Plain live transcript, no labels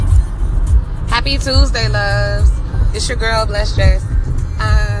Happy Tuesday, loves. It's your girl, Blessed Jess.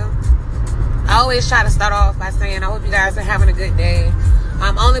 I always try to start off by saying I hope you guys are having a good day.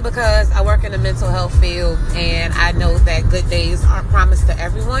 Only because I work in the mental health field and I know that good days aren't promised to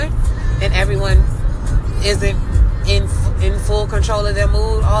everyone, and everyone isn't in full control of their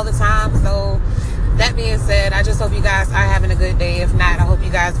mood all the time. So that being said, I just hope you guys are having a good day. If not, I hope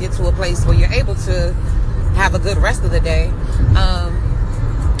you guys get to a place where you're able to have a good rest of the day.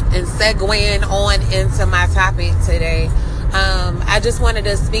 And segueing on into my topic today, I just wanted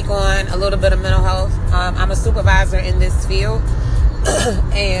to speak on a little bit of mental health. I'm a supervisor in this field,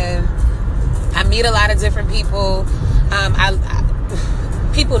 and I meet a lot of different people.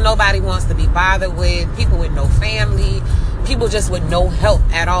 People nobody wants to be bothered with, people with no family, people just with no help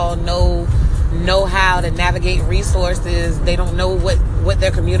at all, know how to navigate resources. They don't know what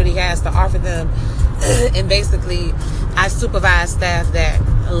their community has to offer them. And basically, I supervise staff that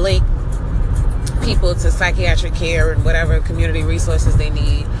link people to psychiatric care and whatever community resources they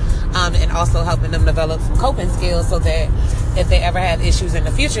need, and also helping them develop some coping skills so that if they ever have issues in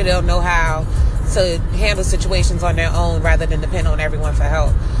the future, they'll know how to handle situations on their own rather than depend on everyone for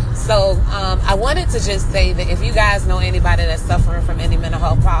help. So I wanted to just say that if you guys know anybody that's suffering from any mental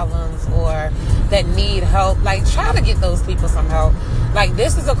health problems or that need help, like, try to get those people some help. Like,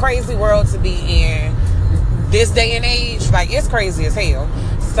 this is a crazy world to be in this day and age. Like, it's crazy as hell.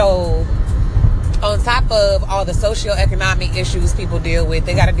 So on top of all the socioeconomic issues people deal with,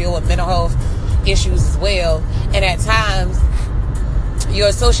 they got to deal with mental health issues as well. And at times, your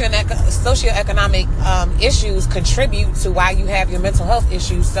socioeconomic issues contribute to why you have your mental health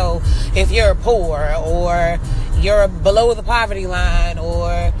issues. So if you're poor or you're below the poverty line,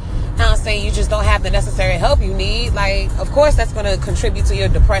 or I'm saying you just don't have the necessary help you need, like, of course that's going to contribute to your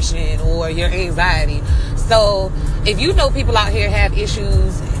depression or your anxiety. So if you know people out here have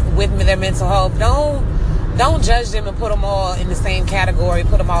issues with their mental health, don't judge them and put them all in the same category,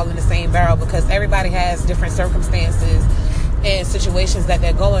 put them all in the same barrel, because everybody has different circumstances and situations that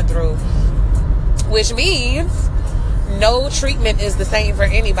they're going through, which means no treatment is the same for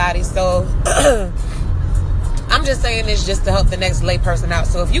anybody. So I'm just saying this just to help the next lay person out.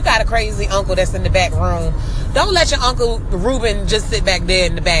 So if you got a crazy uncle that's in the back room, don't let your Uncle Ruben just sit back there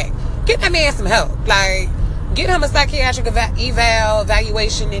in the back. Get that man some help. Like, get him a psychiatric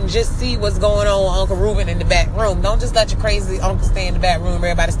evaluation and just see what's going on with Uncle Ruben in the back room. Don't just let your crazy uncle stay in the back room.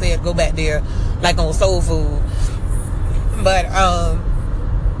 Everybody stay go back there like on soul food. But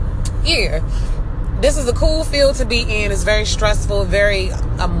yeah, this is a cool field to be in. It's very stressful, very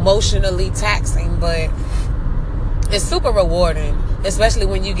emotionally taxing, but it's super rewarding, especially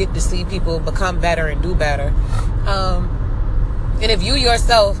when you get to see people become better and do better. And if you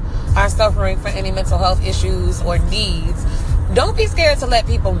yourself are suffering from any mental health issues or needs, don't be scared to let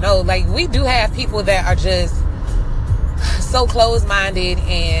people know. Like, we do have people that are just so closed-minded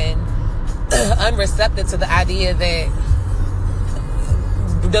and unreceptive to the idea that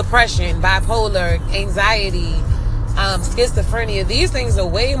depression, bipolar, anxiety, schizophrenia, these things are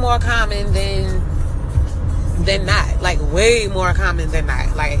way more common than not. Like, way more common than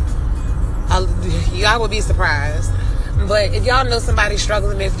not. Like, y'all would be surprised. But if y'all know somebody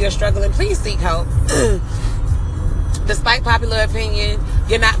struggling, if you're struggling, please seek help. Despite popular opinion,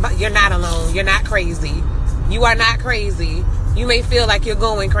 you're not alone. You're not crazy. You are not crazy. You may feel like you're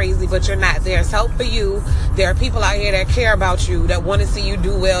going crazy, but you're not. There's help for you. There are people out here that care about you, that want to see you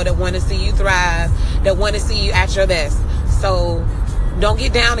do well, that want to see you thrive, that want to see you at your best. So don't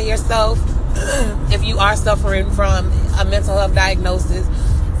get down on yourself. If you are suffering from a mental health diagnosis,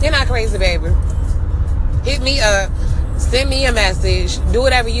 you're not crazy, baby. Hit me up. Send me a message. Do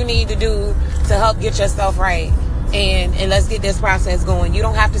whatever you need to do to help get yourself right. And let's get this process going. You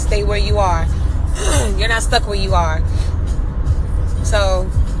don't have to stay where you are. You're not stuck where you are. So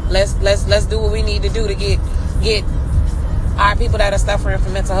let's do what we need to do to get our people that are suffering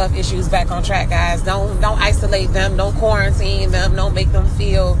from mental health issues back on track, guys. Don't isolate them. Don't quarantine them. Don't make them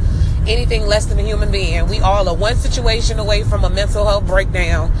feel anything less than a human being. We all are one situation away from a mental health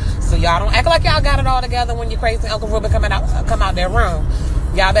breakdown. So y'all don't act like y'all got it all together when your crazy Uncle Ruben come out their room.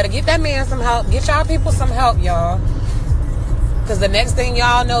 Y'all better get that man some help. Get y'all people some help, y'all. Because the next thing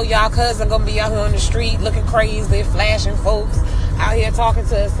y'all know, y'all cousin gonna be out here on the street looking crazy, flashing folks, out here talking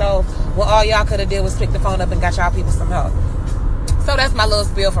to herself. Well, all y'all could have did was pick the phone up and got y'all people some help. So that's my little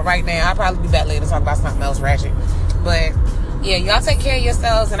spiel for right now. I'll probably be back later to talk about something else ratchet. But yeah, y'all take care of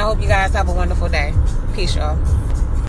yourselves, and I hope you guys have a wonderful day. Peace, y'all.